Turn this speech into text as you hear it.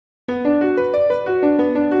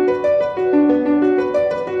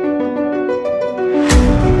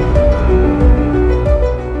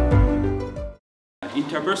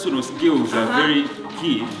personal skills are very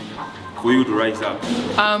key for you to rise up.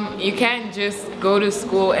 You can't just go to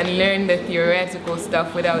school and learn the theoretical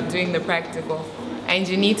stuff without doing the practical. And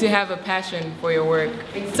you need to have a passion for your work.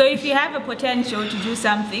 So if you have a potential to do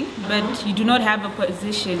something, but you do not have a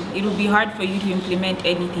position, it will be hard for you to implement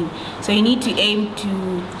anything. So you need to aim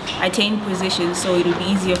to attain positions, so it will be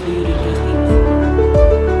easier for you to do things.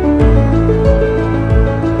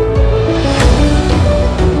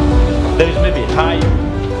 There is maybe high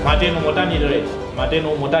maternal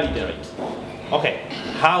mortality rate. Okay,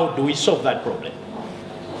 how do we solve that problem?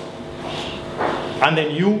 And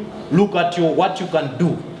then you look at what you can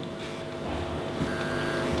do.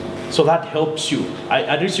 So that helps you.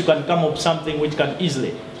 At least you can come up with something which can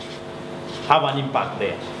easily have an impact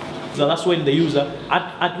there. So that's when the user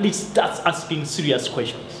at least starts asking serious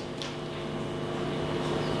questions.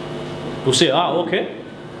 To say, okay,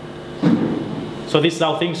 so this is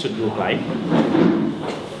how things should look like.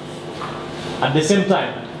 At the same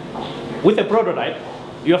time, with a prototype,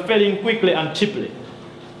 you're failing quickly and cheaply.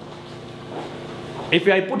 If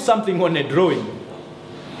I put something on a drawing,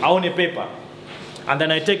 on a paper, and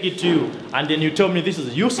then I take it to you, and then you tell me this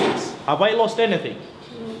is useless, have I lost anything?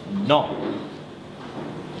 No.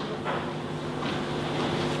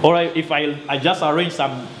 Or if I just arrange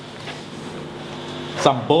some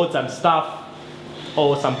boards and stuff,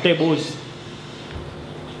 or some tables,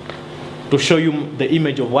 to show you the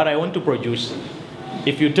image of what I want to produce,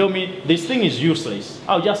 if you tell me this thing is useless,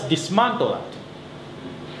 I'll just dismantle that.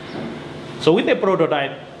 So with a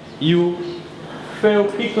prototype, you fail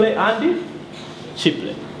quickly and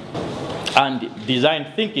cheaply. And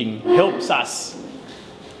design thinking helps us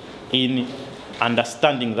in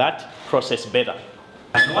understanding that process better.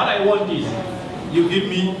 And what I want is, you give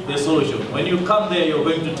me the solution. When you come there, you're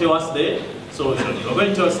going to tell us the solution. You're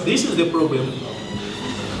going to tell us, this is the problem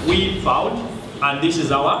we found, and this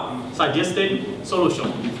is our suggested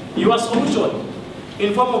solution. Your solution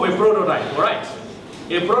in form of a prototype, all right?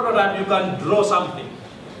 A prototype, you can draw something,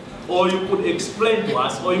 or you could explain to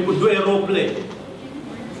us, or you could do a role play.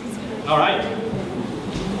 All right?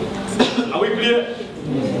 Are we clear?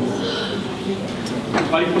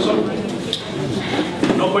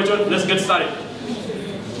 No question? Let's get started.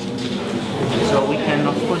 So we can,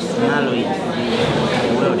 of course, narrow it to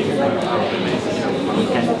well-defined problems. We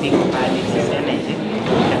can pick this energy.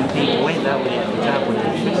 We can pick whether we have double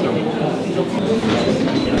electricity.